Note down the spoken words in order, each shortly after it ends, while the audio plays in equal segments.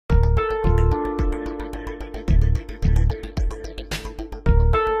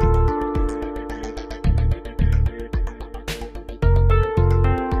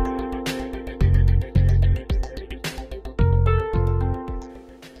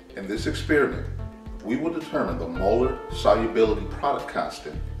In this experiment, we will determine the molar solubility product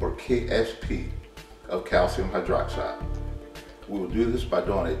constant, or Ksp, of calcium hydroxide. We will do this by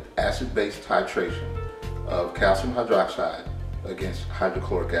doing an acid-base titration of calcium hydroxide against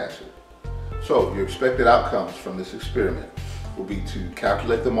hydrochloric acid. So your expected outcomes from this experiment will be to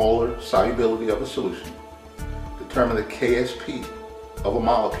calculate the molar solubility of a solution, determine the Ksp of a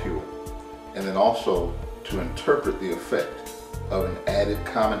molecule, and then also to interpret the effect of an added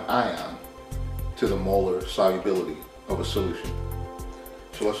common ion to the molar solubility of a solution.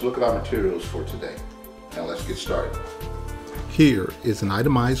 So let's look at our materials for today, and let's get started. Here is an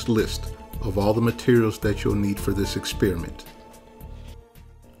itemized list of all the materials that you'll need for this experiment.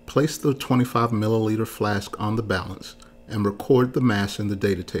 Place the 25 milliliter flask on the balance and record the mass in the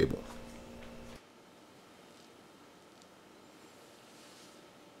data table.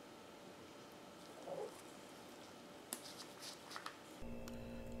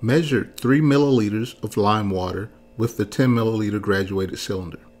 Measure 3 milliliters of lime water with the 10 milliliter graduated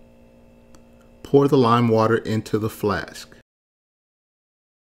cylinder. Pour the lime water into the flask.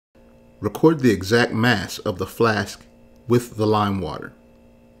 Record the exact mass of the flask with the lime water.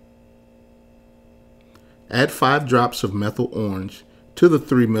 Add 5 drops of methyl orange to the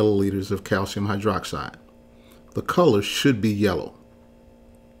 3 milliliters of calcium hydroxide. The color should be yellow.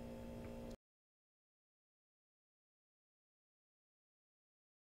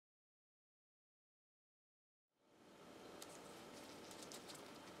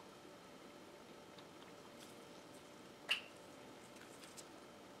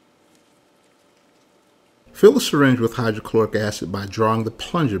 Fill the syringe with hydrochloric acid by drawing the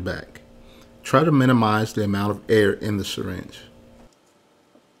plunger back. Try to minimize the amount of air in the syringe.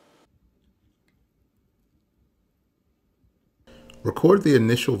 Record the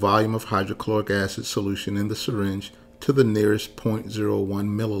initial volume of hydrochloric acid solution in the syringe to the nearest 0.01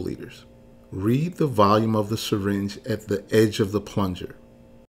 milliliters. Read the volume of the syringe at the edge of the plunger.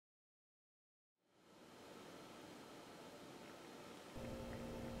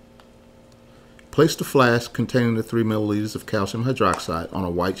 Place the flask containing the 3 milliliters of calcium hydroxide on a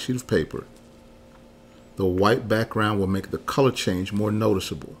white sheet of paper. The white background will make the color change more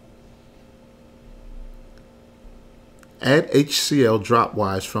noticeable. Add HCl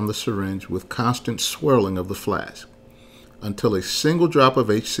dropwise from the syringe with constant swirling of the flask until a single drop of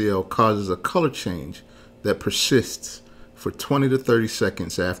HCl causes a color change that persists for 20 to 30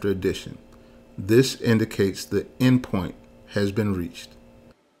 seconds after addition. This indicates the endpoint has been reached.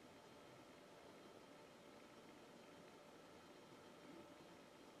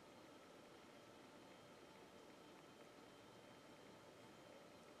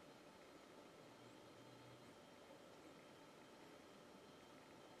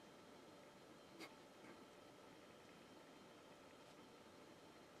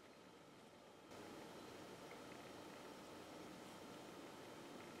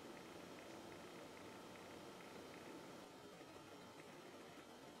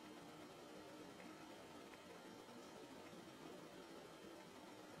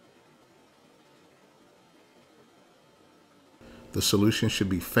 The solution should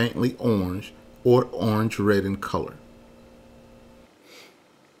be faintly orange or orange-red in color.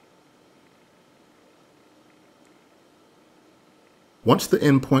 Once the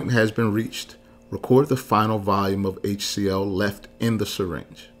endpoint has been reached, record the final volume of HCl left in the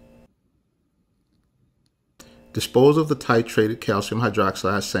syringe. Dispose of the titrated calcium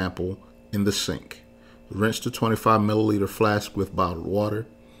hydroxide sample in the sink. Rinse the 25 milliliter flask with bottled water,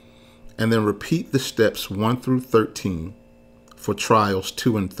 and then repeat the steps 1 through 13 for trials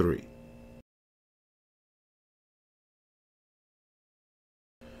 2 and 3.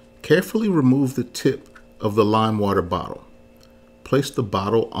 Carefully remove the tip of the lime water bottle. Place the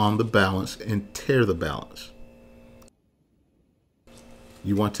bottle on the balance and tare the balance.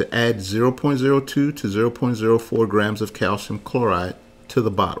 You want to add 0.02 to 0.04 grams of calcium chloride to the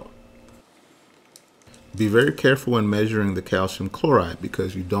bottle. Be very careful when measuring the calcium chloride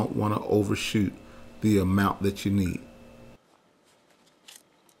because you don't want to overshoot the amount that you need.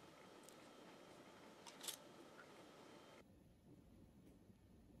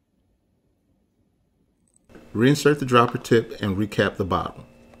 Reinsert the dropper tip and recap the bottle.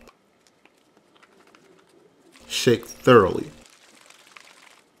 Shake thoroughly.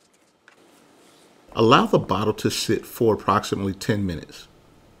 Allow the bottle to sit for approximately 10 minutes.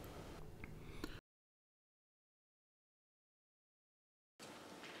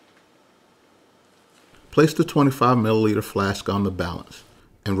 Place the 25 milliliter flask on the balance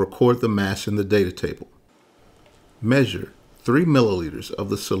and record the mass in the data table. Measure 3 milliliters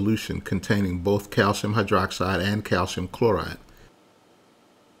of the solution containing both calcium hydroxide and calcium chloride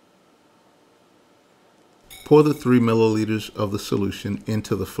Pour the 3 milliliters of the solution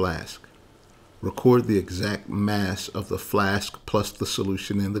into the flask. Record the exact mass of the flask plus the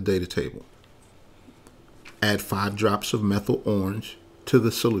solution in the data table. Add 5 drops of methyl orange to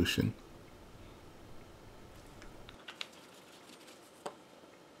the solution.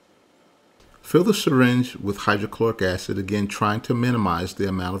 Fill the syringe with hydrochloric acid, again trying to minimize the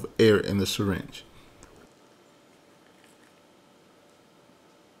amount of air in the syringe.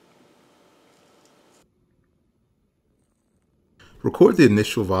 Record the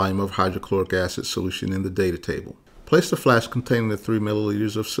initial volume of hydrochloric acid solution in the data table. Place the flask containing the 3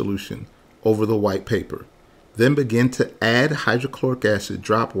 milliliters of solution over the white paper. Then begin to add hydrochloric acid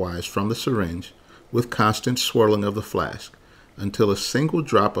dropwise from the syringe with constant swirling of the flask until a single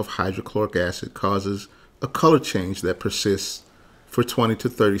drop of hydrochloric acid causes a color change that persists for 20 to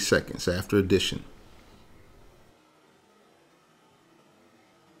 30 seconds after addition.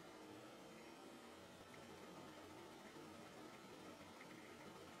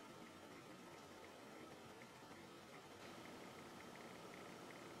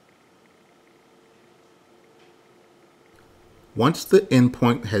 Once the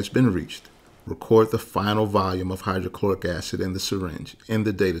endpoint has been reached, record the final volume of hydrochloric acid in the syringe in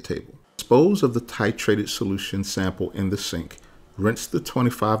the data table. Dispose of the titrated solution sample in the sink, rinse the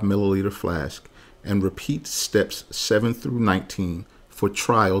 25 milliliter flask, and repeat steps 7 through 19 for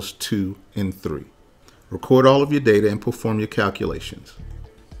trials 2 and 3. Record all of your data and perform your calculations.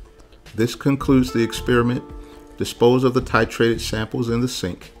 This concludes the experiment. Dispose of the titrated samples in the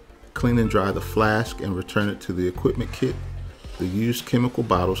sink, clean and dry the flask, and return it to the equipment kit. The used chemical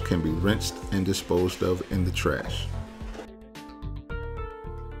bottles can be rinsed and disposed of in the trash.